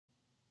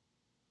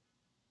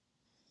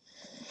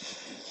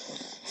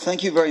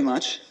Thank you very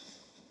much.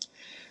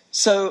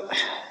 So,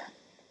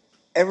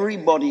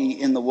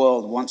 everybody in the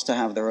world wants to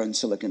have their own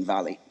Silicon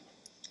Valley,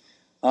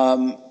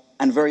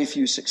 and very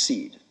few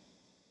succeed.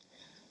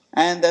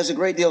 And there's a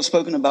great deal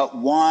spoken about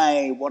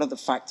what are the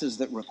factors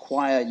that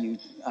require you,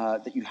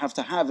 that you have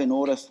to have in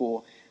order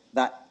for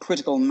that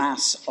critical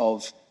mass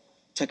of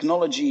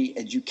technology,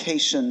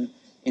 education,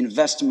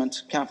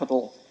 investment,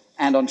 capital,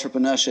 and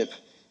entrepreneurship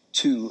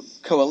to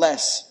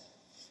coalesce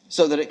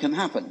so that it can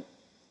happen.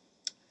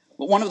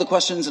 But one of the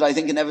questions that I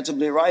think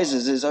inevitably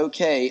arises is,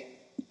 okay,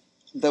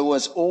 there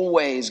was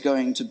always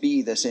going to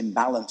be this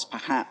imbalance,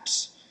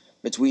 perhaps,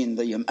 between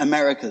the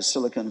America's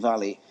Silicon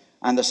Valley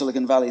and the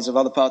Silicon Valleys of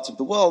other parts of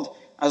the world,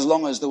 as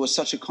long as there was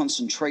such a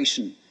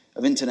concentration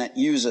of internet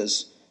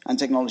users and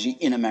technology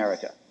in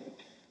America.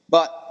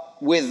 But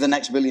with the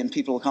next billion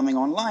people coming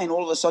online,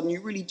 all of a sudden you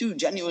really do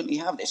genuinely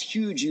have this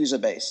huge user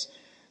base,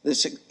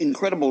 this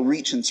incredible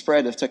reach and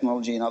spread of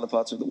technology in other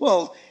parts of the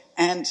world,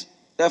 and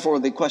therefore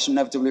the question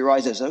inevitably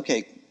arises,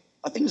 okay,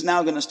 are things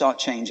now going to start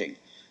changing?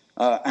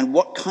 And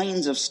what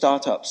kinds of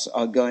startups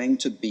are going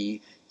to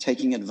be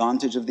taking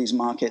advantage of these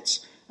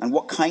markets? And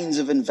what kinds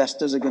of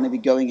investors are going to be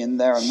going in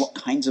there? And what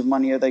kinds of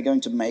money are they going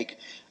to make?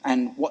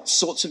 And what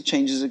sorts of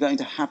changes are going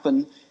to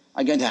happen,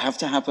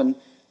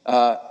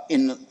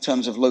 in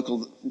terms of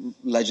local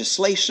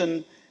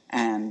legislation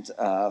and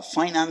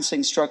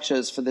financing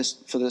structures for this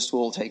to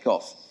all take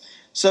off?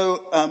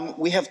 So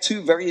we have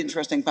two very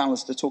interesting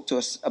panelists to talk to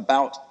us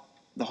about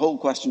the whole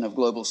question of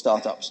global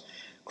startups.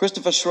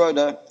 Christopher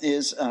Schroeder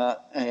is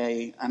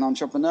an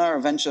entrepreneur,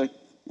 a venture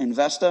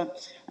investor,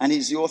 and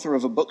he's the author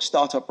of a book,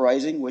 Startup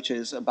Rising, which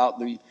is about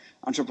the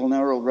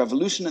entrepreneurial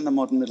revolution in the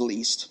modern Middle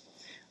East.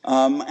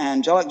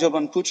 And Jalak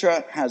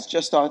Jobanputra has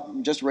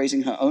just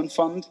raising her own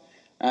fund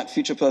at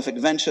Future Perfect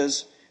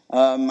Ventures,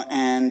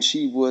 and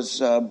she was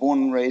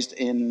born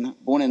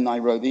in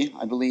Nairobi,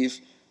 I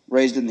believe,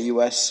 raised in the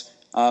US,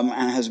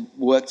 and has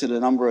worked at a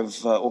number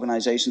of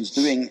organizations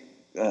doing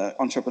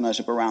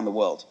entrepreneurship around the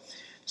world.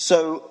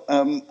 So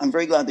I'm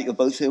very glad that you're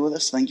both here with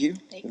us. Thank you.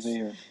 Thanks. Good to be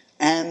here.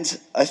 And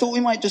I thought we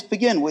might just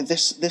begin with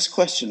this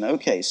question.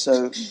 Okay,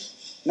 so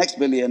next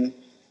billion,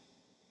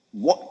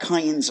 what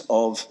kinds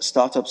of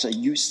startups are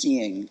you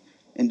seeing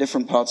in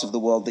different parts of the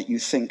world that you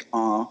think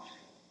are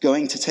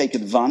going to take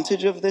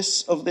advantage of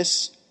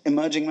this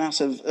emerging mass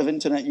of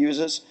internet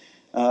users?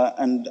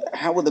 And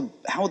how are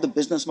the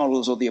business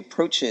models or the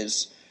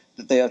approaches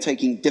that they are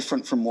taking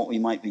different from what we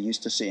might be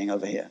used to seeing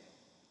over here?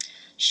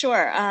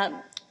 Sure.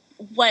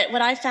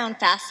 What I found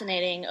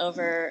fascinating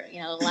over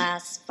the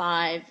last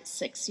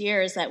 5-6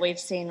 years that we've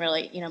seen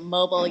really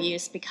mobile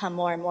use become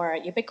more and more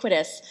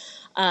ubiquitous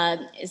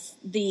is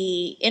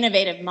the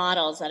innovative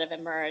models that have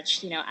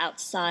emerged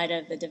outside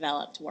of the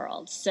developed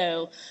world.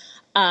 So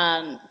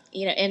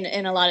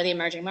in a lot of the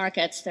emerging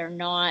markets, they're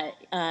not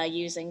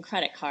using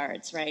credit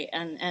cards, right?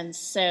 And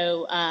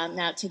so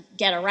now to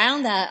get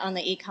around that on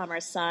the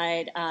e-commerce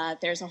side,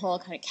 there's a whole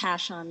kind of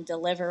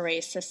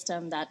cash-on-delivery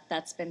system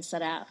that's been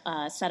set up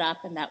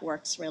and that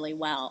works really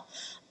well.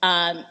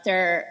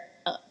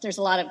 There's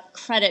a lot of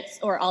credits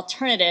or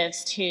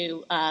alternatives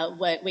to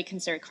what we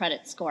consider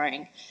credit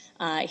scoring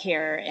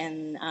here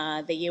in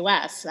the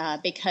U.S.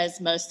 Because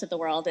most of the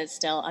world is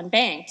still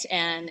unbanked,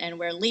 and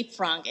we're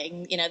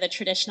leapfrogging, the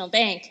traditional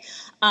bank,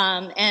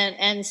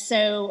 and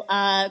so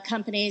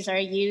companies are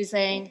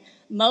using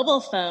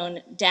mobile phone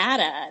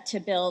data to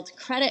build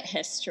credit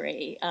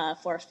history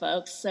for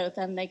folks, so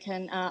then they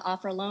can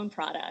offer loan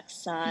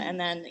products. And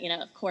then,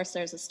 of course,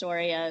 there's a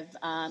story of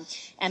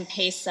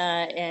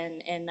M-Pesa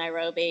in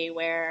Nairobi,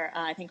 where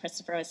I think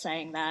Christopher was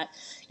saying that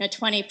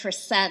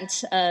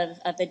 20%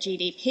 of the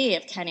GDP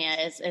of Kenya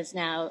is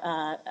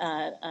now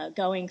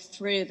going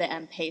through the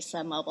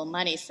M-Pesa mobile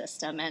money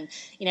system. And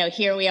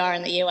here we are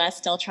in the U.S.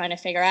 still trying to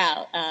figure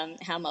out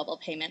how mobile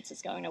payments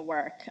is going to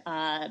work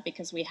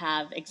because we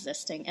have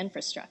existing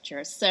infrastructure.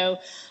 So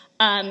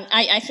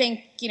I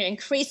think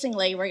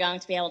increasingly we're going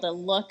to be able to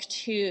look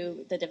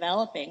to the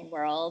developing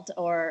world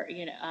or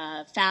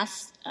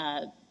fast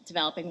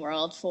developing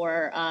world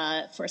for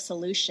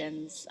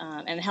solutions,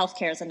 and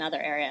healthcare is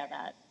another area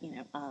that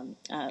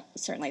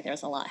certainly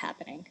there's a lot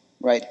happening.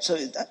 Right. So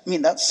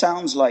that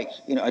sounds like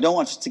I don't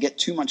want us to get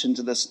too much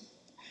into this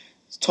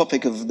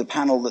topic of the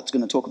panel that's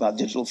going to talk about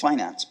digital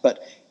finance, but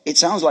it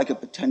sounds like a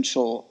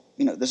potential.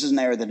 This is an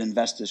area that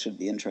investors should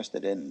be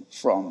interested in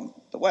from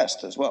the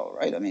West as well,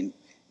 right?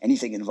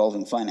 Anything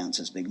involving finance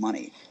is big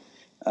money.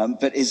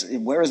 But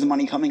where is the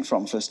money coming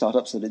from for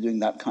startups that are doing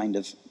that kind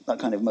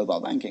of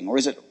mobile banking, or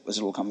is it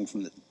all coming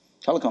from the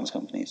telecoms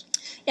companies?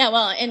 Yeah,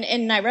 well,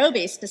 in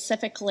Nairobi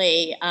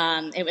specifically,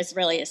 it was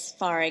really a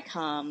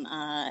Safaricom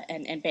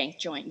and bank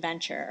joint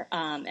venture,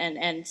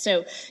 and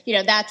so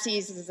that's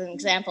used as an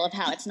example of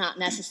how it's not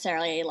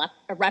necessarily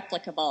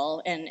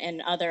replicable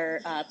in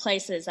other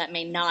places that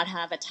may not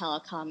have a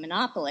telecom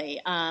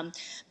monopoly.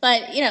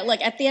 But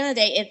look, at the end of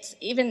the day, it's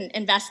even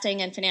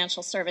investing in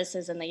financial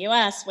services in the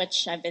U.S.,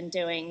 which I've been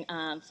doing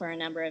for a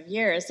number of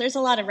years. There's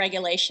a lot of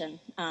regulation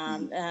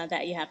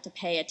that you have to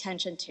pay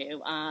attention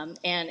to,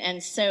 and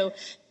so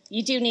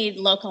you do need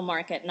local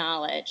market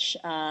knowledge,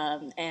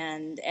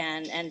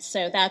 and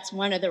so that's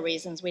one of the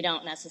reasons we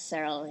don't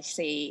necessarily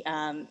see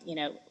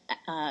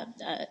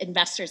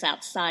investors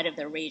outside of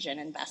the region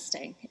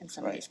investing in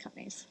some of these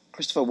companies.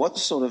 Christopher, what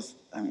sort of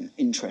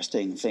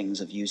interesting things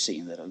have you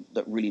seen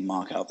that really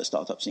mark out the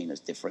startup scene as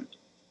different?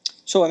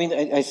 So,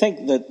 I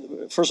think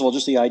that, first of all,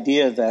 just the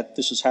idea that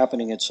this is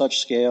happening at such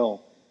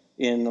scale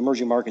in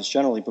emerging markets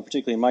generally, but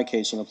particularly in my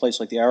case, in a place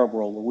like the Arab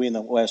world, where we in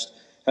the West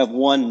have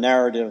one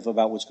narrative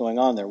about what's going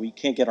on there. We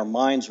can't get our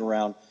minds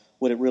around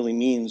what it really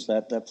means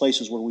that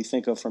places where we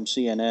think of from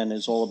CNN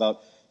is all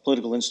about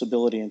political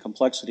instability and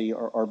complexity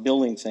are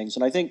building things.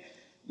 And I think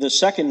the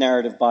second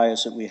narrative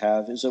bias that we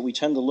have is that we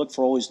tend to look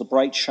for always the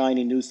bright,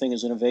 shiny new thing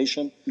as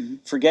innovation,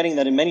 forgetting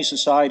that in many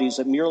societies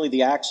that merely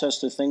the access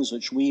to things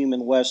which we in the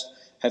West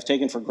have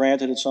taken for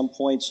granted at some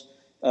points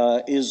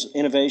is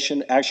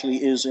innovation,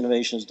 actually is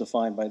innovation as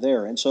defined by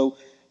there. And so,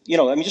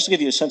 just to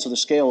give you a sense of the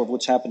scale of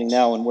what's happening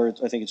now and where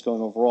I think it's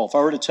going overall, if I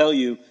were to tell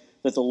you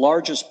that the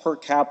largest per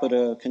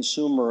capita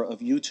consumer of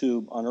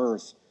YouTube on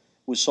earth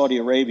was Saudi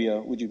Arabia,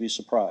 would you be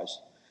surprised?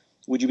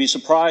 Would you be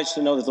surprised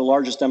to know that the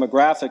largest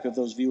demographic of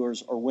those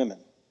viewers are women?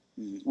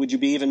 Would you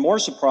be even more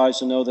surprised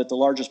to know that the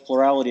largest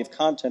plurality of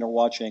content are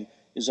watching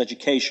is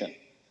education,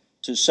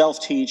 to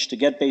self-teach, to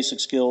get basic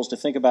skills, to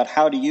think about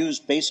how to use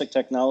basic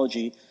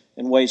technology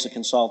in ways that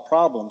can solve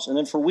problems? And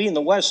then for we in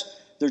the West,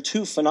 there are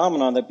two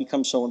phenomena that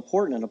become so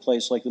important in a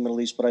place like the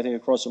Middle East, but I think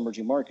across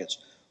emerging markets.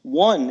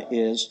 One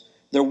is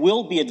there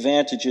will be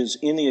advantages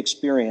in the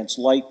experience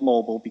like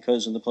mobile,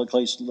 because in the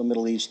place of the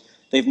Middle East,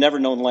 they've never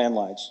known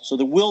landlines. So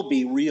there will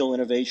be real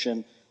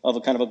innovation of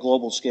a kind of a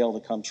global scale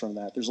that comes from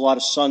that. There's a lot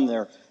of sun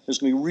there. There's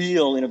going to be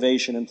real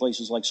innovation in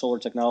places like solar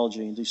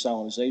technology and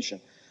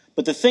desalinization.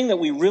 But the thing that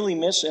we really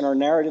miss in our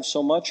narrative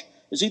so much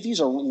is that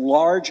these are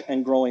large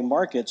and growing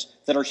markets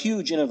that are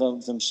huge in and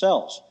of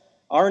themselves.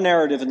 Our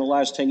narrative in the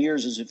last 10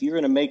 years is if you're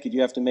going to make it,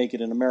 you have to make it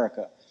in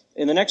America.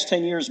 In the next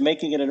 10 years,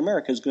 making it in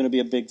America is going to be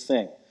a big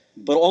thing.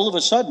 But all of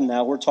a sudden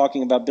now we're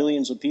talking about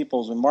billions of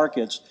people in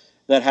markets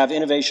that have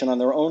innovation on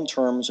their own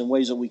terms in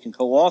ways that we can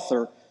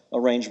co-author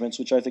arrangements,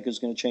 which I think is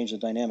going to change the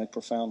dynamic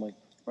profoundly.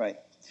 Right.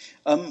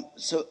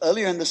 So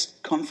earlier in this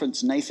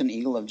conference, Nathan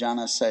Eagle of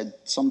Jana said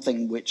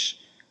something which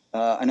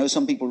I know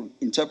some people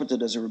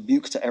interpreted as a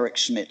rebuke to Eric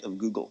Schmidt of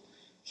Google.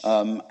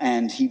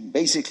 And he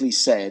basically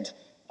said,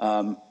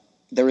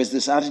 there is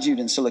this attitude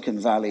in Silicon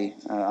Valley,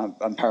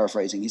 I'm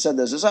paraphrasing, he said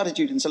there's this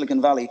attitude in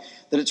Silicon Valley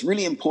that it's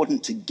really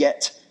important to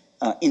get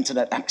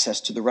internet access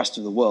to the rest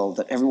of the world,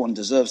 that everyone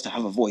deserves to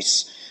have a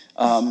voice,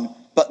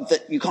 but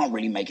that you can't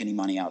really make any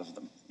money out of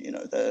them.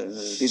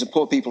 These are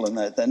poor people and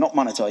they're not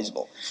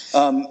monetizable.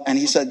 And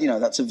he said,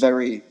 that's a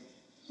very,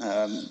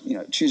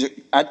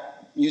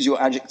 use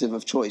your adjective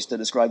of choice to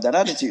describe that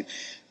attitude.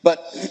 But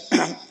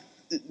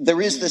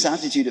there is this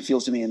attitude, it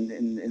feels to me,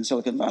 in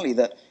Silicon Valley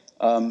that,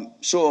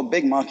 sure,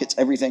 big markets,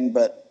 everything,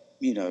 but,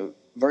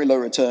 very low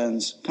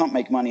returns, can't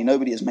make money,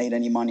 nobody has made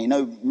any money,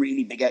 no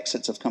really big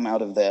exits have come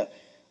out of there.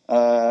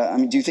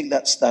 Do you think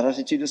that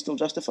attitude is still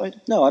justified?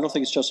 No, I don't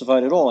think it's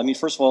justified at all.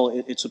 First of all,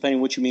 it's depending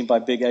on what you mean by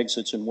big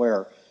exits and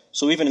where.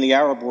 So even in the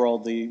Arab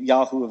world, the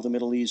Yahoo of the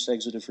Middle East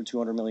exited for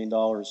 $200 million,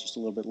 just a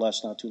little bit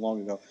less not too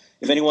long ago.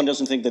 If anyone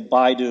doesn't think that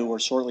Baidu or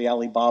shortly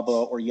Alibaba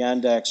or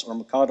Yandex or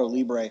Mercado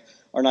Libre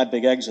are not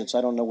big exits,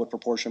 I don't know what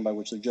proportion by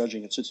which they're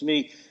judging it. So to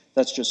me,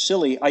 that's just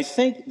silly. I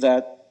think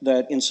that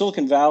in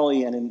Silicon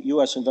Valley and in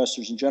U.S.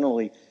 investors in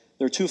generally,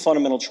 there are two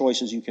fundamental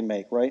choices you can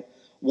make, right?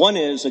 One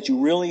is that you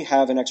really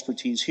have an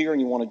expertise here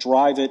and you want to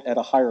drive it at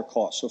a higher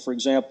cost. So for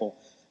example,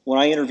 when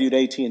I interviewed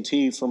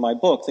AT&T for my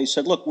book, they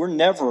said, look, we're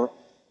never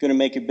going to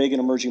make it big in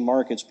emerging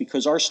markets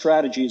because our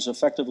strategy is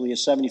effectively a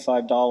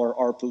 $75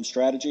 ARPU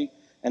strategy,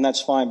 and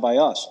that's fine by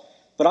us.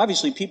 But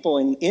obviously people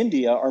in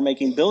India are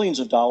making billions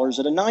of dollars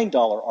at a $9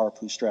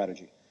 ARPU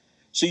strategy.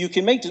 So you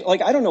can make,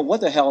 I don't know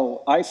what the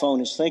hell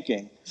iPhone is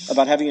thinking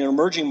about having an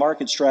emerging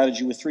market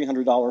strategy with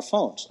 $300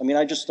 phones.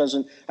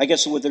 I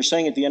guess what they're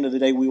saying at the end of the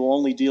day, we will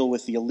only deal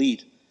with the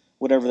elite,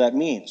 whatever that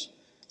means.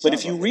 But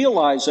if you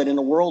realize that in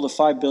a world of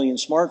 5 billion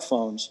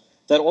smartphones,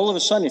 that all of a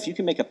sudden, if you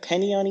can make a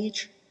penny on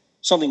each,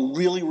 something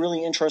really,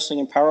 really interesting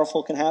and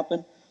powerful can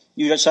happen.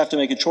 You just have to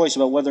make a choice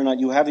about whether or not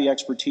you have the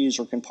expertise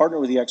or can partner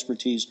with the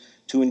expertise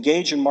to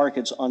engage in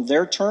markets on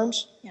their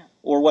terms,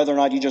 or whether or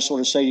not you just sort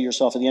of say to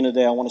yourself, at the end of the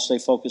day, I want to stay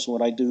focused on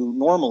what I do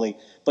normally.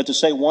 But to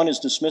say one is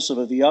dismissive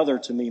of the other,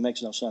 to me,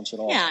 makes no sense at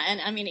all. Yeah,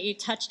 and you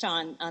touched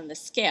on the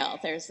scale.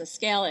 There's the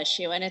scale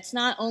issue, and it's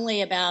not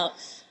only about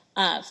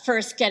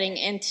first getting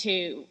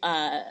into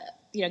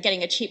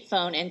getting a cheap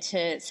phone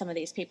into some of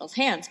these people's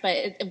hands. But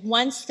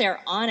once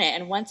they're on it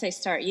and once they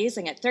start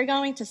using it, they're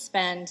going to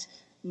spend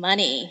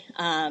money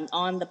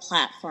on the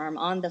platform,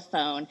 on the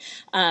phone.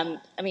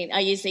 I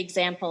use the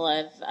example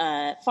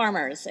of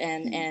farmers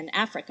in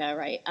Africa,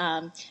 right?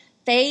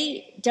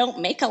 they don't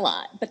make a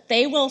lot, but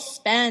they will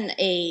spend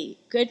a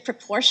good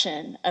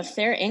proportion of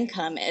their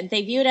income, and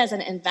they view it as an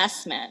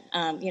investment,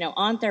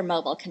 on their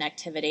mobile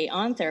connectivity,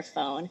 on their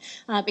phone,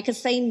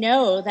 because they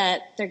know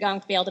that they're going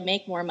to be able to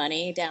make more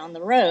money down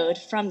the road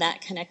from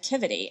that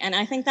connectivity. And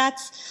I think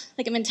that's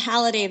like a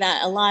mentality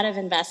that a lot of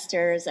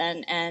investors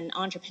and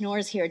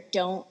entrepreneurs here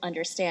don't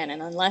understand.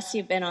 And unless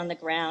you've been on the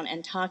ground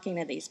and talking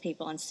to these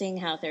people and seeing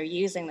how they're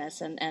using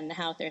this and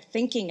how they're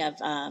thinking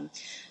of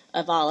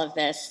all of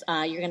this,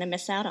 you're going to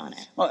miss out on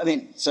it. Well, I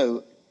mean,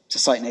 so to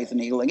cite Nathan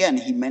Eagle again,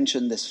 he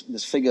mentioned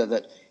this figure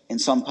that in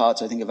some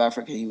parts, I think, of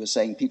Africa, he was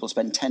saying people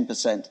spend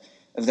 10%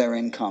 of their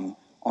income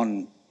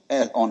on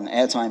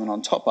airtime and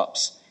on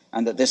top-ups,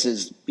 and that this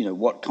is,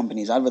 what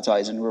companies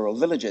advertise in rural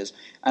villages.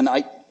 And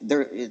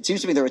it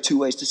seems to me there are two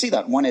ways to see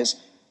that. One is,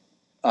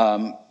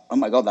 oh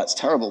my God, that's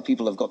terrible.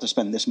 People have got to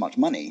spend this much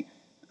money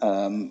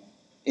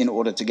in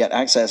order to get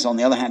access. On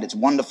the other hand, it's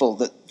wonderful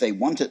that they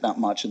want it that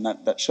much, and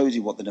that shows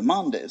you what the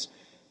demand is.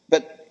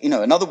 But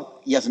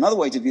another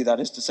way to view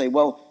that is to say,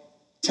 well,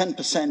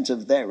 10%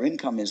 of their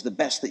income is the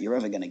best that you're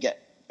ever going to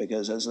get,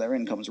 because as their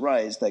incomes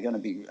rise, they're going to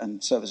be,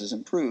 and services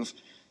improve,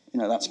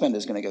 that spend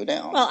is going to go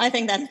down. Well, I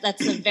think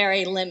that's a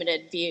very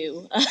limited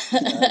view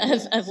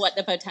of what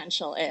the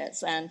potential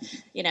is. And,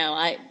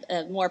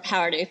 more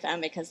power to them,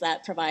 because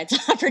that provides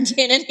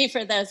opportunity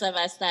for those of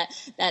us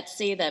that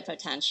see the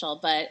potential.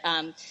 But,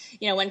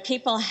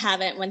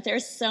 when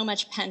there's so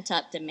much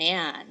pent-up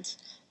demand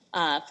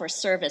for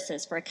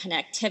services, for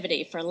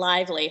connectivity, for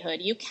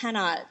livelihood, you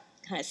cannot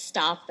kind of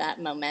stop that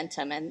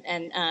momentum. And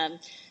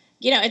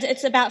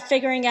it's about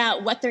figuring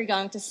out what they're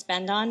going to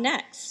spend on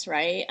next,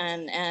 right?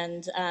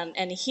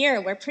 And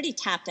here we're pretty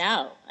tapped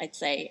out, I'd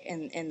say,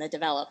 in the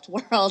developed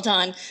world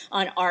on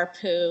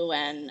ARPU,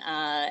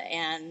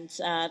 and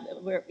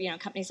we're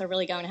companies are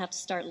really going to have to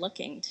start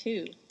looking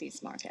to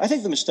these markets. I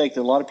think the mistake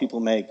that a lot of people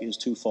make is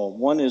twofold.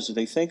 One is that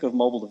they think of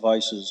mobile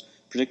devices,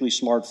 particularly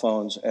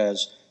smartphones,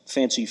 as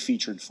fancy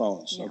featured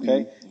phones,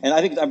 okay? Mm-hmm. And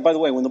I think, by the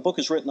way, when the book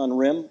is written on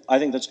RIM, I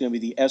think that's going to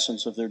be the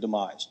essence of their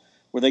demise,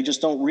 where they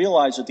just don't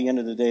realize at the end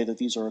of the day that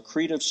these are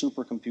accretive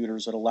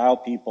supercomputers that allow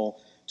people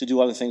to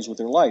do other things with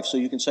their life. So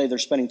you can say they're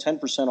spending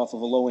 10% off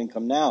of a low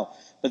income now,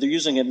 but they're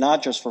using it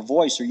not just for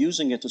voice, they're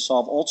using it to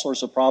solve all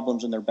sorts of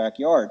problems in their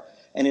backyard.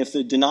 And if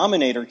the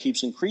denominator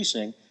keeps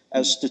increasing,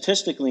 as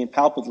statistically and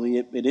palpably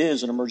it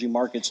is in emerging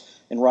markets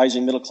and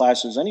rising middle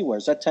classes anywhere,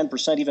 that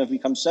 10%, even if it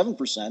becomes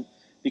 7%,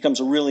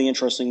 becomes a really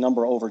interesting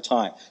number over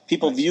time.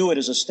 People view it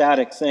as a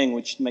static thing,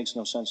 which makes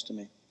no sense to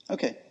me.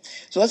 Okay,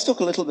 so let's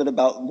talk a little bit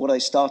about what I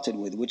started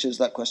with, which is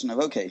that question of,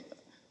 okay,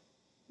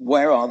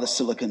 where are the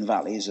Silicon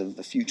Valleys of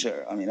the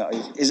future? I mean,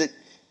 is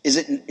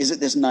it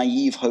this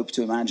naive hope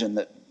to imagine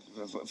that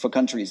for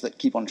countries that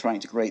keep on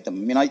trying to create them? I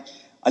mean, I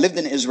lived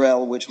in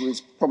Israel, which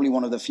was probably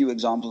one of the few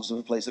examples of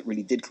a place that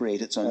really did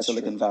create its own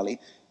Silicon Valley,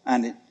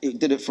 and it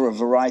did it for a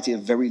variety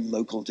of very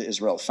local to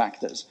Israel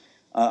factors.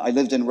 I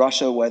lived in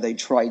Russia, where they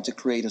tried to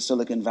create a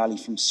Silicon Valley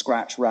from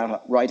scratch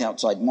right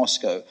outside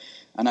Moscow.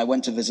 And I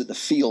went to visit the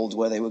field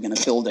where they were going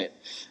to build it.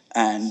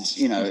 And,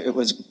 it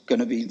was going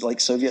to be like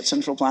Soviet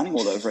central planning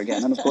all over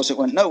again. And, of course, it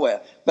went nowhere.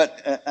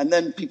 But and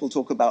then people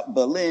talk about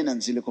Berlin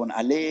and Silicon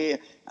Alley,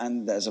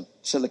 and there's a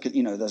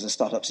there's a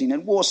startup scene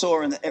in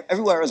Warsaw, and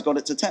everywhere has got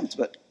its attempt.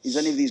 But is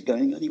any of these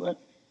going anywhere?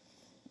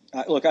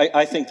 Look,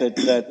 I think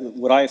that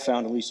what I have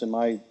found, at least in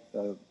my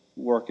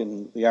work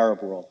in the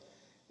Arab world,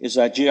 is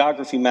that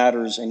geography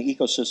matters and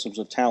ecosystems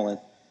of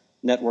talent,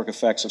 network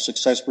effects of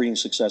success breeding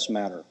success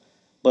matter.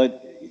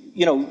 But,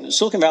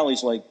 Silicon Valley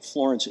is like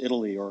Florence,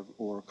 Italy,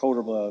 or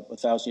Cordoba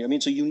 1,000 years. I mean,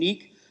 it's a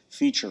unique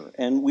feature.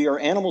 And we are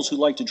animals who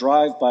like to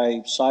drive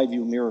by side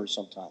view mirrors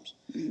sometimes.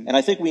 Mm-hmm. And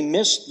I think we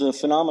miss the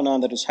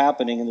phenomenon that is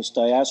happening in this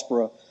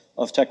diaspora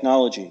of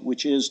technology,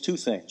 which is two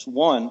things.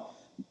 One,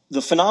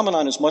 the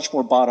phenomenon is much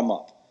more bottom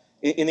up.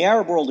 In the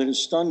Arab world, it has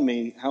stunned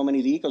me how many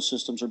of the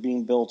ecosystems are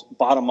being built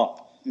bottom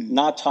up,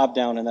 not top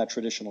down in that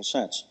traditional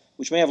sense,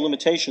 which may have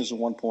limitations at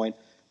one point.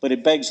 But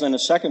it begs then a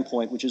second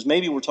point, which is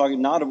maybe we're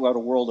talking not about a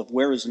world of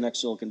where is the next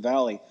Silicon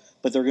Valley,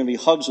 but there are going to be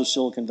hubs of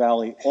Silicon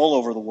Valley all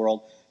over the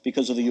world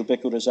because of the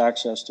ubiquitous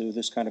access to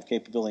this kind of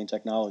capability and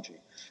technology.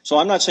 So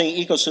I'm not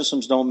saying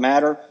ecosystems don't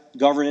matter.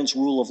 Governance,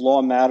 rule of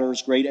law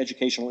matters. Great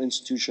educational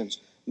institutions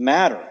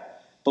matter.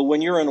 But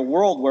when you're in a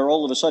world where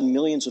all of a sudden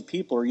millions of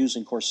people are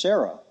using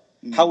Coursera,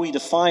 how we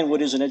define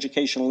what is an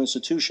educational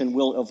institution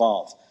will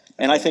evolve.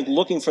 And I think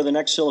looking for the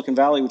next Silicon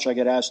Valley, which I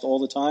get asked all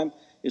the time,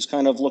 is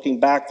kind of looking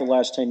back the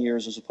last 10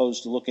 years as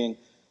opposed to looking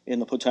in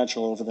the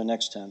potential over the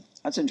next 10.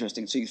 That's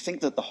interesting. So you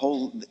think that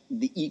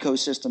the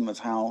ecosystem of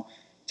how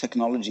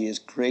technology is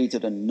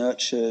created and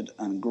nurtured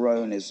and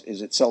grown is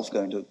itself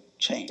going to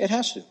change? It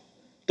has to.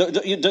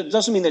 It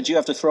doesn't mean that you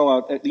have to throw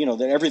out,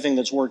 that everything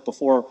that's worked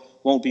before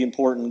won't be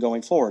important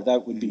going forward.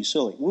 That would be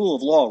silly. Rule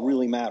of law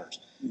really matters.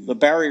 The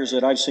barriers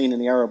that I've seen in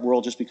the Arab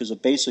world just because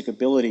of basic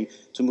ability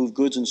to move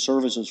goods and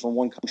services from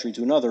one country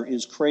to another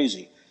is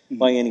crazy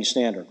by any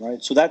standard,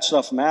 right? So that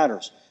stuff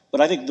matters. But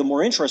I think the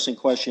more interesting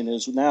question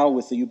is now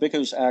with the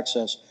ubiquitous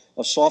access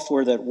of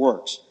software that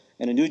works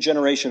and a new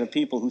generation of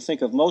people who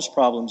think of most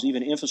problems,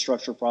 even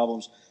infrastructure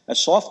problems, as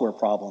software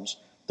problems.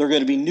 There are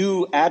going to be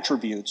new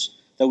attributes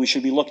that we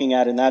should be looking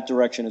at in that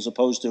direction, as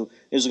opposed to,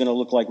 is it going to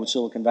look like what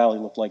Silicon Valley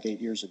looked like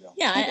 8 years ago?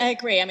 Yeah, I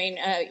agree. I mean,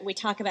 we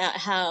talk about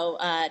how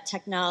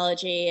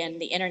technology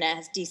and the internet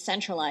has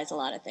decentralized a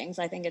lot of things.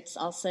 I think it's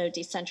also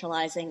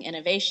decentralizing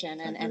innovation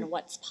and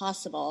what's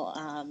possible.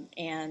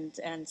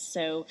 And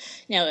so,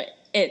 you know,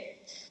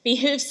 it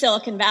behooves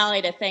Silicon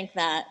Valley to think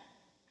that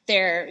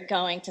they're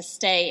going to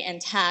stay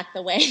intact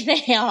the way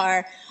they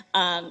are,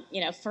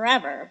 you know,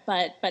 forever.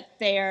 But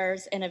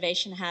there's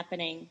innovation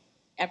happening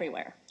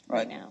everywhere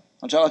right now.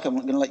 Well, Jalak, I'm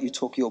going to let you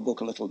talk your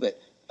book a little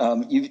bit.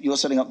 You're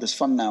setting up this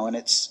fund now, and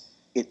it's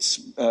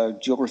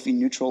geography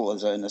neutral,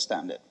 as I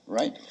understand it,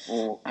 right?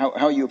 Or how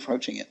are you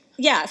approaching it?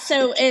 Yeah,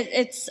 so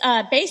it's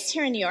based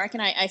here in New York,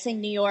 and I think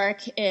New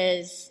York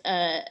is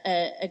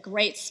a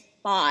great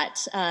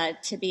spot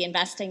to be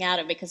investing out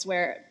of, because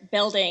we're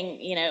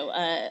building, you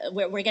know,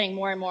 we're getting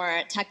more and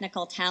more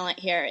technical talent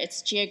here.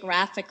 It's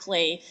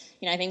geographically,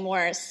 you know, I think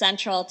more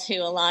central to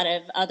a lot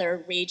of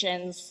other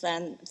regions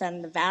than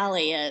the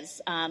Valley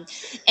is. And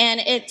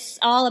it's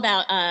all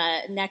about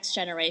next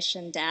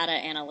generation data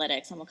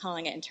analytics, and we're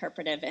calling it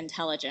interpretive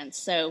intelligence.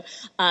 So,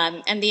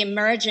 and the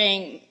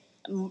emerging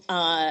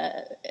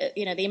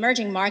you know, the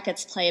emerging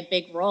markets play a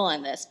big role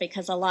in this,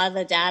 because a lot of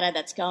the data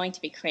that's going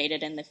to be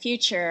created in the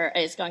future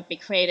is going to be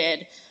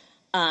created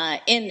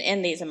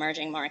in these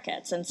emerging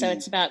markets. And so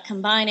it's about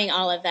combining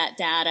all of that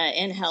data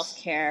in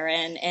healthcare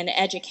and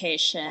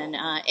education,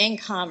 in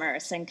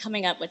commerce, and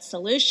coming up with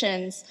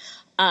solutions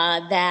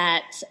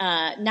that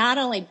not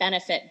only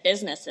benefit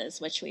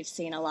businesses, which we've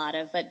seen a lot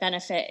of, but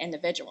benefit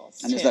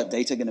individuals And too. Is that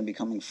data going to be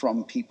coming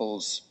from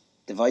people's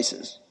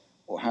devices?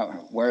 Or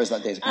where is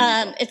that data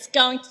coming from? It's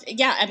going to,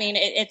 yeah, I mean,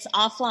 it's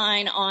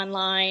offline,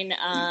 online.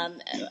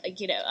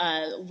 You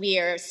know, we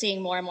are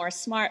seeing more and more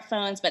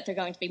smartphones, but they're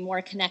going to be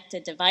more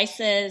connected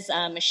devices,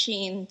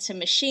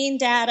 machine-to-machine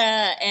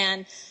data,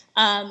 and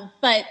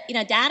but you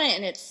know, data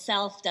in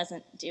itself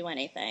doesn't do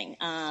anything,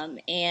 and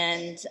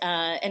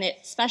it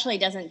especially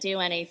doesn't do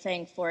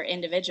anything for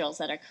individuals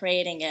that are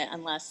creating it,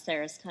 unless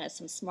there's kind of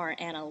some smart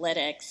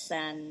analytics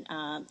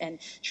and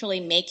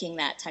truly making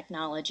that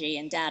technology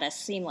and data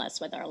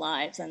seamless with our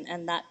lives,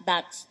 and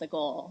that's the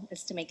goal,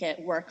 is to make it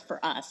work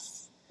for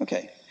us.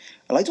 Okay,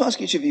 I'd like to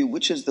ask each of you,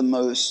 which is the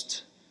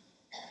most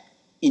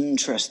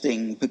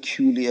interesting,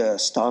 peculiar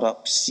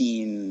startup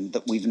scene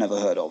that we've never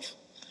heard of?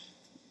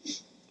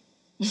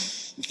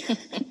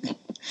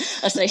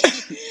 So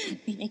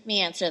you make me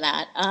answer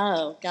that.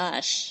 Oh,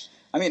 gosh.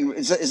 I mean,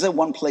 is there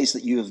one place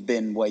that you have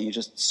been where you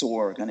just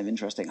saw a kind of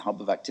interesting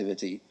hub of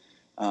activity,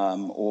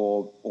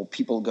 or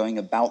people going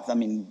about? I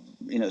mean,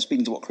 you know,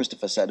 speaking to what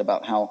Christopher said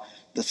about how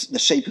the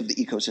shape of the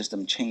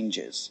ecosystem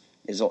changes,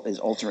 is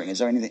altering. Is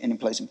there any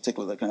place in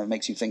particular that kind of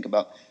makes you think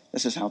about,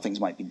 this is how things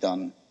might be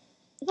done?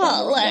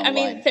 Well, I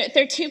mean,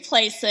 there are two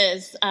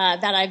places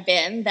that I've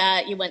been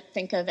that you wouldn't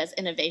think of as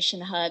innovation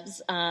hubs,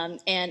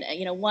 and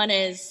you know, one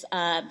is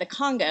the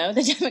Congo,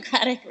 the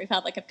Democratic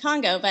Republic of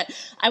Congo. But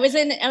I was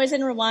in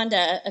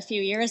Rwanda a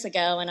few years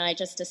ago, and I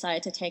just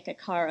decided to take a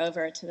car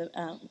over to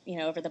the you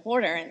know, over the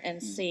border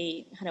and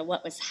see kind of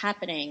what was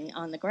happening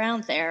on the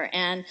ground there.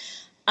 And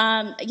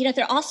you know,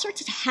 there are all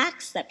sorts of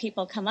hacks that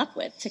people come up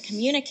with to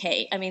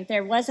communicate. I mean,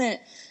 there wasn't,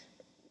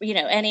 you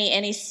know,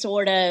 any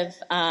sort of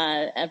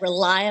a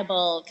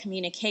reliable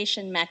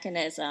communication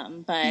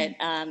mechanism, but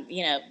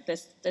you know,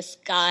 this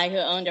guy who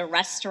owned a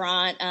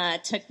restaurant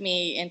took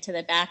me into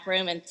the back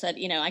room and said,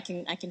 you know, I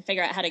can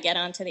figure out how to get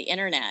onto the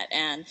internet,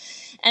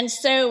 and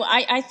so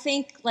I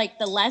think, like,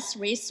 the less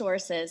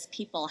resources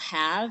people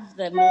have,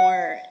 the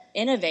more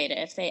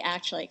innovative they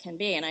actually can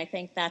be, and I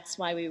think that's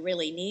why we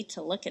really need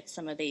to look at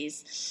some of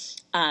these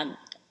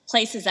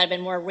places that have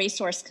been more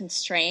resource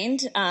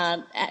constrained.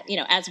 You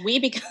know, as we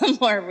become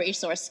more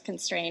resource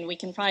constrained, we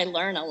can probably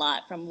learn a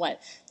lot from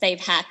what they've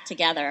hacked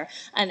together.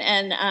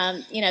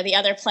 And you know, the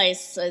other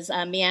place is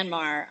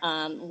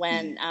Myanmar.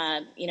 When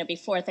you know,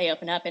 before they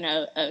opened up in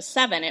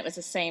 2007, it was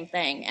the same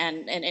thing.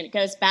 And it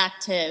goes back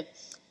to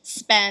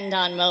spend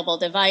on mobile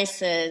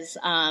devices.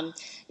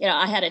 You know,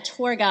 I had a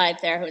tour guide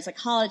there who was a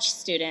college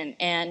student,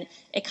 and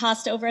it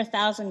cost over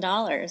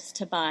 $1,000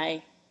 to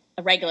buy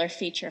a regular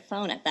feature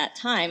phone at that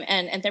time,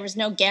 and there was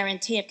no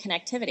guarantee of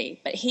connectivity,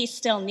 but he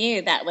still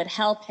knew that would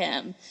help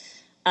him,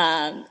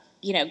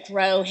 you know,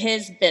 grow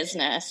his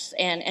business,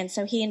 and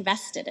so he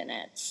invested in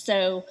it.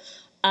 So,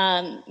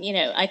 you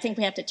know, I think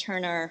we have to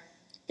turn our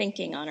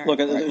thinking on our Look,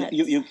 heads.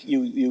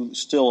 you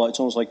still, it's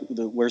almost like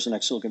where's the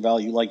next Silicon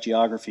Valley? You like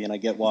geography, and I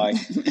get why.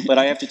 But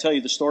I have to tell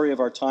you, the story of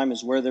our time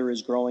is where there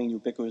is growing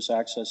ubiquitous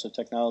access to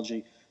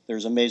technology,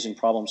 there's amazing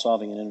problem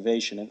solving and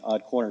innovation in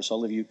odd corners. So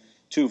I'll leave you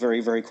two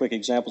very, very quick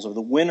examples of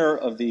the winner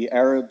of the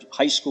Arab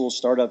high school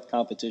startup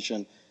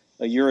competition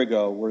a year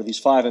ago were these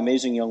 5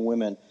 amazing young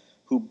women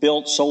who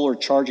built solar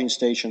charging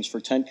stations for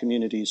tent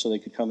communities so they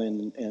could come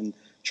in and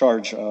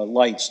charge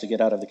lights to get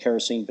out of the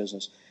kerosene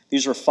business.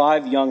 These were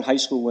 5 young high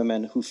school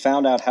women who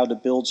found out how to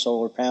build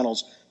solar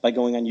panels by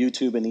going on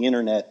YouTube and the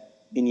internet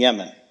in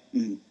Yemen.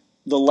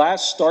 The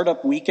last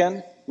startup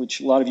weekend,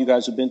 which a lot of you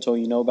guys have been to,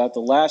 you know about,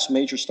 the last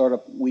major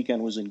startup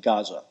weekend was in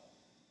Gaza.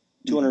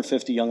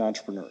 250 young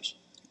entrepreneurs.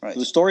 Right. So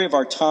the story of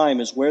our time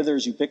is where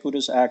there's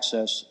ubiquitous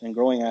access and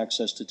growing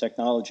access to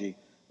technology,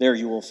 there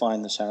you will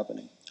find this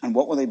happening. And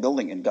what were they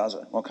building in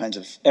Gaza? What kinds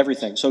of...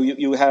 Everything. So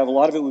you have, a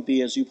lot of it would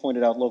be, as you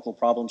pointed out, local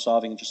problem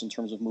solving, just in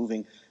terms of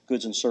moving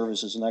goods and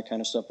services and that kind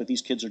of stuff. But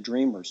these kids are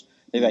dreamers.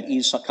 They've got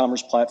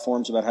e-commerce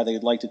platforms about how they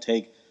would like to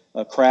take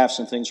crafts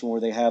and things from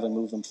where they have and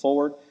move them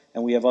forward.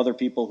 And we have other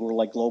people who are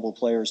like global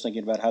players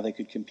thinking about how they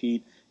could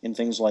compete in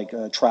things like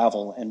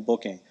travel and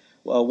booking.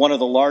 One of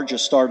the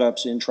largest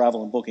startups in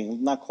travel and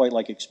booking, not quite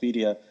like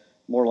Expedia,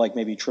 more like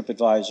maybe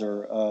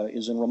TripAdvisor,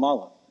 is in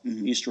Ramallah,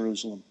 East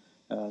Jerusalem,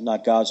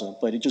 not Gaza.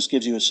 But it just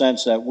gives you a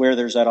sense that where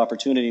there's that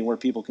opportunity, where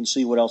people can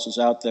see what else is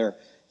out there,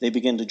 they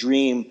begin to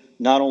dream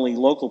not only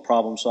local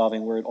problem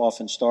solving, where it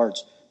often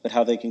starts, but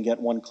how they can get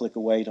one click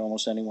away to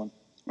almost anyone.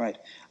 Right.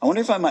 I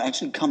wonder if I might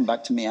actually come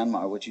back to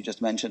Myanmar, which you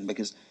just mentioned,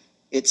 because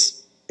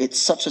it's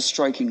such a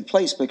striking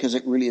place because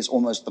it really is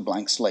almost the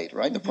blank slate,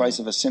 right? The price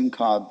of a SIM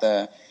card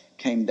there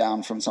came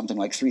down from something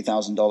like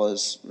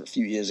 $3,000 a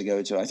few years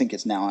ago to, I think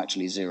it's now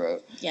actually zero.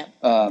 Yeah.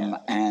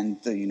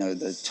 And the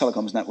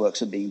telecoms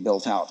networks are being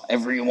built out.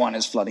 Everyone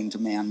is flooding to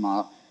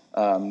Myanmar.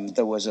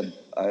 There was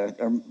I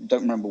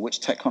don't remember which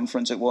tech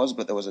conference it was,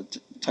 but there was a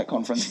tech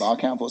conference, bar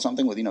camp or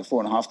something with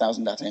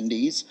 4,500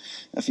 attendees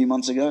a few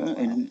months ago.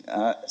 And,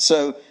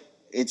 so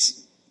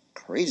it's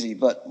crazy.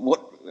 But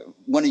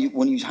when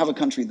you have a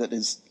country that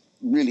is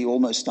really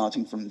almost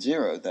starting from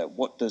zero, there,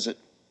 what does it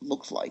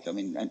look like? I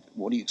mean, and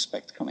what do you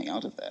expect coming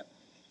out of that?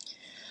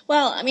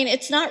 Well, I mean,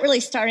 it's not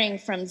really starting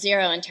from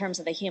zero in terms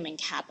of the human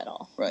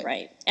capital,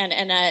 right?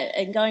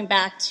 And going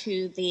back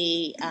to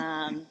the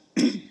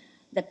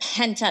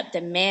pent-up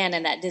demand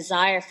and that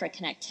desire for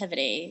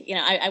connectivity.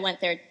 I went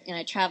there,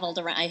 I traveled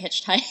around, I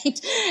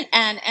hitchhiked,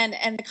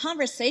 and the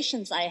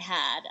conversations I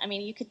had, I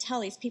mean, you could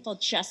tell these people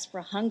just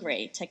were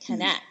hungry to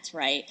connect,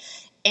 right?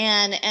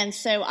 And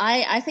so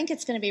I think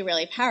it's going to be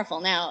really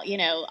powerful. Now,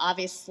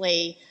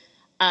 obviously,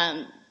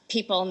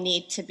 people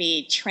need to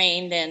be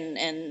trained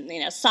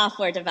in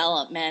software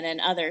development and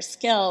other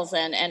skills,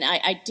 and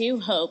I do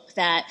hope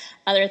that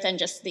other than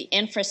just the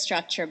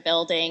infrastructure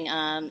building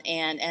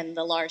and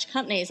the large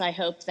companies, I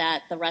hope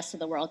that the rest of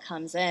the world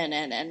comes in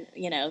and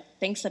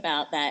thinks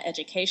about that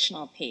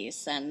educational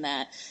piece and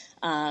that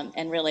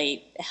and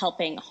really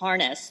helping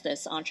harness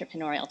this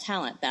entrepreneurial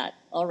talent that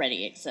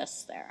already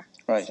exists there.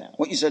 Right. So.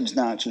 What you said just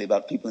now, actually,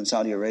 about people in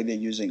Saudi Arabia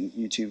using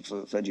YouTube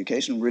for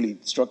education really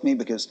struck me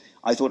because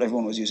I thought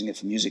everyone was using it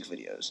for music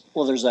videos.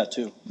 Well, there's that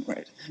too.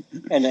 Right.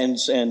 and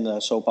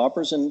soap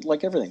operas and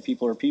like everything,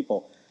 people are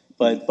people.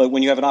 But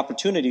when you have an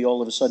opportunity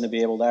all of a sudden to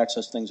be able to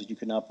access things that you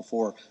could not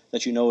before,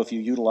 that if you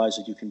utilize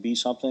it, you can be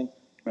something.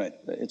 Right.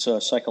 It's a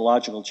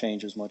psychological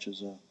change as much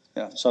as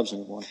a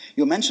substantive one.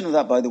 Your mention of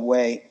that, by the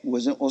way,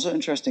 was also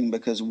interesting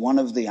because one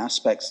of the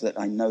aspects that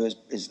I know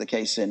is the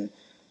case in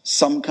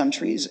some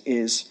countries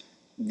is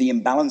the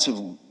imbalance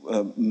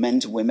of men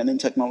to women in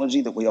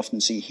technology that we often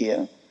see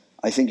here.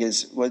 I think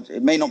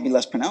it may not be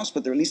less pronounced,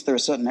 but at least there are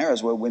certain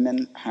areas where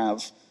women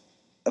have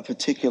a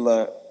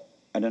particular,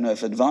 I don't know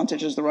if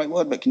advantage is the right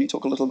word, but can you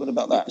talk a little bit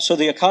about that? So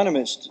The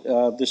Economist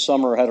this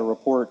summer had a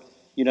report.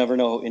 You never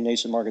know in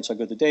nascent markets how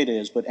good the data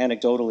is, but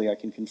anecdotally I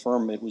can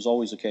confirm it was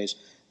always the case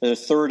that a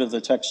third of the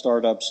tech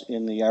startups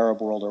in the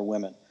Arab world are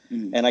women.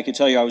 And I can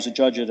tell you I was a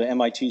judge at an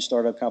MIT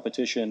startup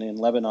competition in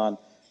Lebanon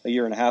a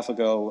year and a half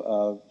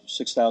ago,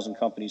 6,000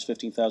 companies,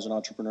 15,000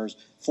 entrepreneurs,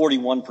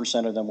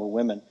 41% of them were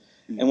women.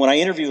 And when I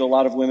interviewed a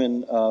lot of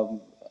women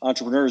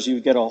entrepreneurs, you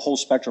would get a whole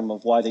spectrum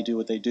of why they do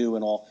what they do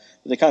and all.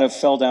 But they kind of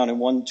fell down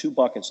in two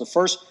buckets. The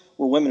first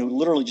were women who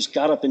literally just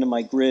got up into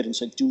my grid and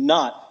said, do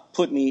not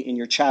put me in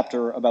your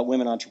chapter about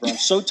women entrepreneurs.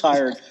 I'm so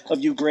tired of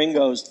you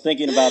gringos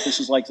thinking about this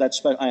is like that.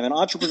 I'm an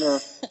entrepreneur.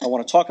 I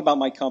want to talk about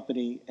my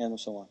company and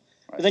so on.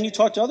 But then you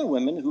talk to other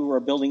women who are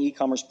building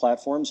e-commerce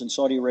platforms, and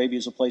Saudi Arabia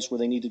is a place where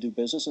they need to do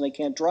business and they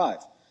can't drive.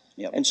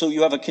 Yep. And so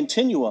you have a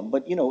continuum.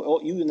 But, you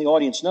in the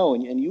audience know,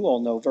 and you all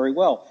know very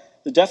well,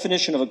 the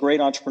definition of a great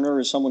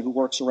entrepreneur is someone who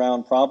works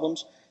around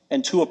problems.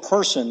 And to a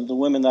person, the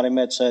women that I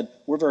met said,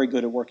 we're very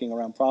good at working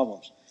around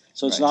problems.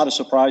 So it's not a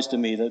surprise to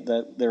me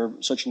that there are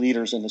such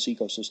leaders in this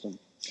ecosystem.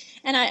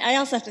 And I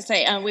also have to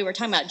say, we were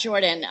talking about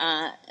Jordan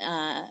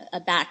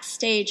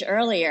backstage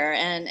earlier,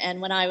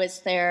 and when I was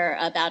there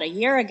about a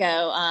year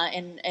ago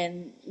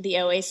in the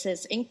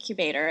Oasis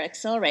Incubator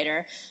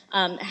Accelerator,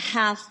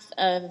 half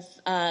of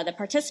the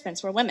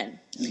participants were women.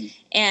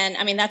 And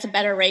I mean, that's a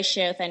better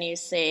ratio than you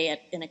see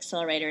in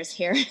accelerators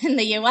here in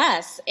the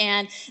U.S.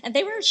 And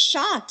they were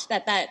shocked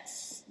that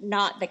that's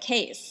not the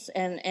case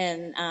in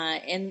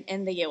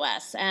the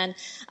U.S. And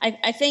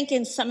I think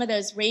in some of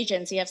those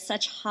regions you have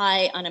such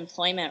high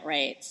unemployment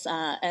rates.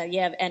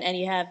 You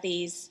have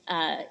these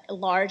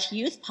large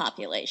youth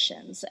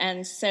populations,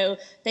 and so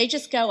they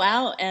just go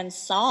out and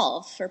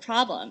solve for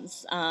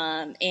problems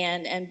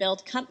and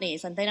build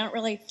companies, and they don't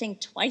really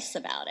think twice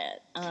about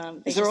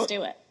it. They just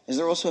do it. Is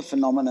there also a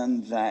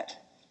phenomenon that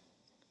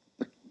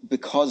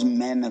because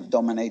men have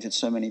dominated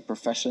so many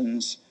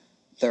professions,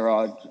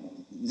 the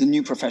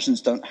new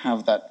professions don't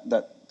have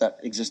that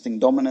existing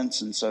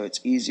dominance, and so it's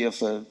easier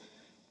for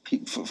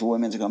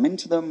women to come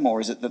into them,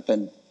 or is it that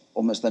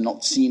they're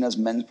not seen as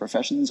men's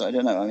professions? I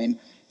don't know. I mean,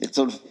 it's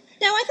sort of...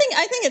 No, I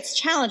think it's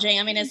challenging.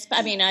 I mean,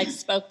 I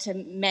spoke to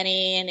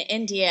many in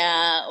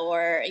India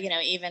or,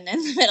 even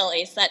in the Middle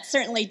East that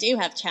certainly do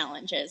have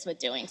challenges with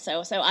doing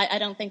so. So I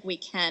don't think we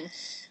can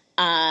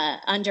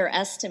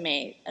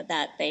underestimate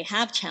that they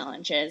have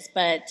challenges,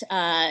 but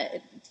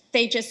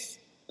they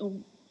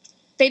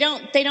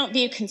don't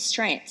view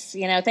constraints.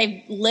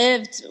 They've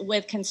lived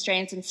with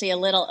constraints and see a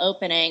little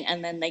opening,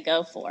 and then they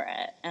go for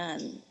it.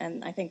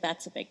 And I think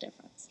that's a big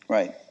difference.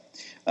 Right.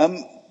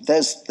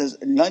 There's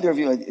neither of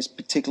you is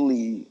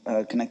particularly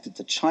connected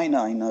to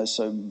China, I know,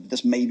 so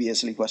this may be a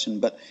silly question,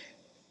 but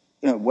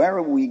where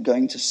are we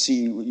going to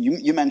see?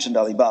 You mentioned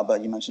Alibaba,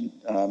 you mentioned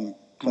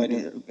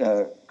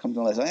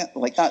companies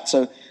like that.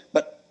 So,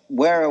 but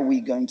where are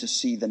we going to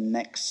see the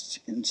next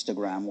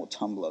Instagram or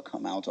Tumblr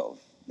come out of?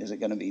 Is it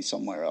going to be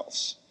somewhere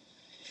else?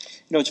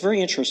 It's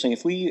very interesting.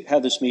 If we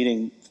had this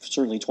meeting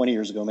certainly 20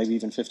 years ago, maybe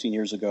even 15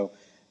 years ago,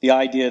 the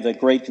idea that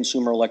great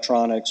consumer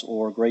electronics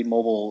or great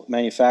mobile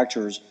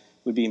manufacturers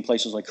would be in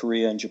places like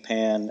Korea and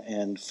Japan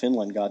and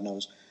Finland, God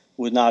knows,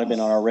 would not have been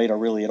on our radar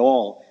really at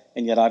all.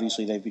 And yet,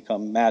 obviously, they've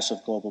become massive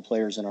global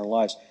players in our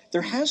lives.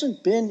 There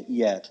hasn't been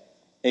yet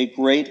a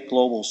great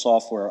global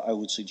software, I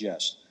would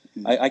suggest.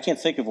 I can't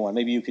think of one.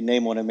 Maybe you can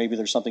name one, and maybe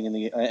there's something in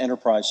the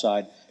enterprise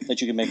side that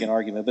you can make an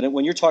argument. But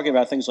when you're talking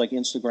about things like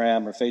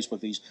Instagram or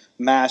Facebook, these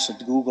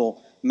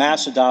Google,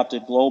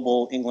 mass-adopted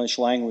global English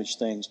language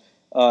things,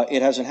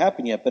 it hasn't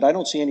happened yet. But I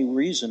don't see any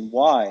reason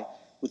why,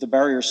 with the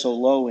barriers so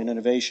low in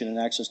innovation and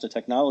access to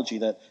technology,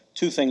 that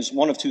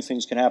one of two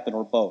things can happen,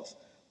 or both.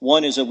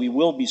 One is that we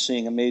will be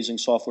seeing amazing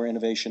software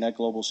innovation at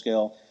global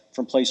scale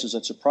from places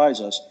that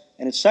surprise us.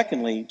 And it's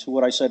secondly, to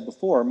what I said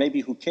before,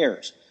 maybe who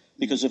cares?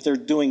 Because if they're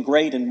doing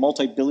great in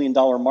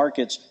multi-billion-dollar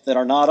markets that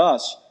are not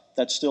us,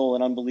 that's still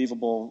an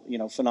unbelievable,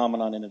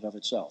 phenomenon in and of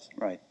itself.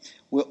 Right.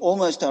 We're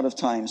almost out of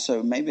time,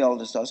 so maybe I'll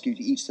just ask you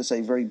each to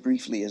say very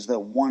briefly, is there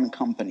one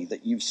company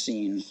that you've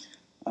seen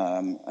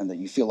and that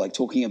you feel like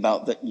talking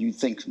about that you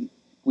think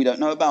we don't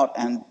know about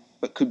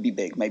but could be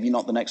big? Maybe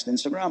not the next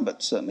Instagram,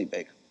 but certainly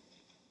big.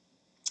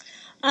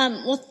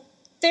 Well,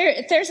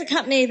 there's a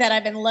company that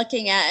I've been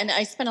looking at, and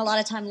I spent a lot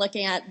of time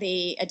looking at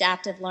the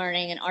adaptive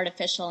learning and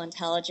artificial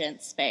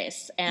intelligence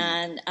space.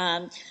 And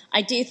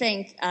I do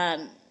think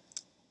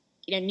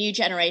new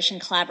generation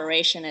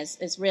collaboration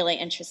is really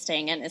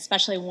interesting, and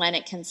especially when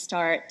it can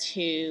start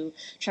to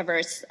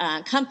traverse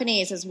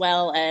companies as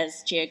well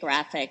as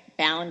geographic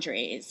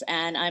boundaries.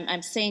 And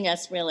I'm seeing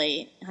us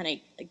really kind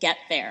of get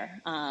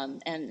there.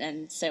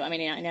 And so,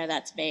 I know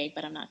that's vague,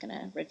 but I'm not going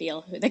to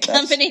reveal who the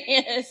company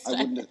is.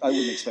 I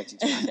wouldn't expect you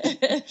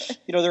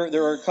to.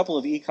 There are a couple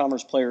of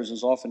e-commerce players,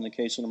 as often the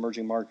case in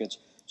emerging markets.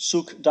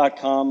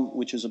 Souk.com,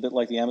 which is a bit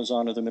like the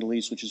Amazon of the Middle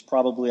East, which is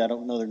probably, I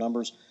don't know their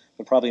numbers,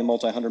 but probably a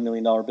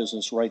multi-$100-million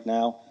business right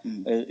now,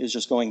 is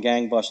just going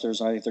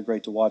gangbusters, and I think they're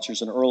great to watch.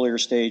 There's an earlier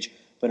stage,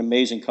 but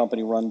amazing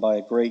company run by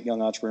a great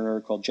young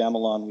entrepreneur called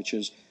Jamalon, which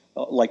is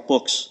like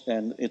books,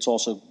 and it's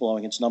also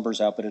blowing its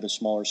numbers out, but at a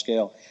smaller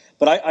scale.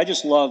 But I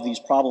just love these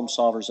problem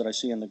solvers that I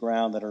see on the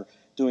ground that are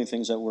doing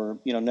things that were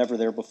never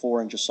there before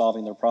and just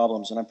solving their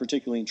problems. And I'm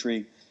particularly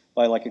intrigued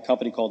by like a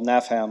company called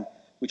Nafham,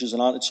 which is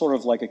it's sort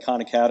of like a Khan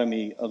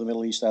Academy of the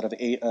Middle East out of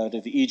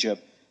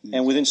Egypt.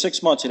 And within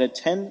 6 months, it had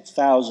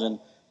 10,000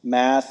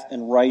 math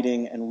and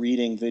writing and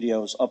reading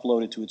videos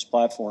uploaded to its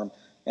platform,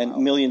 and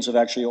millions have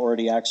actually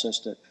already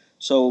accessed it.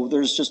 So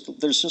there's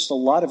just a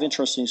lot of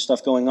interesting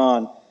stuff going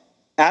on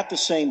at the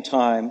same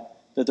time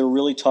that there are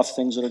really tough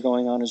things that are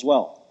going on as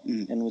well.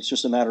 And it's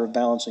just a matter of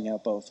balancing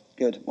out both.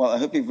 Good. Well, I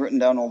hope you've written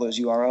down all those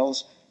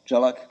URLs.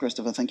 Jalak,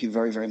 Christopher, thank you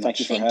very, very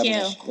much. Thank you for having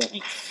us. Thank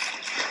you.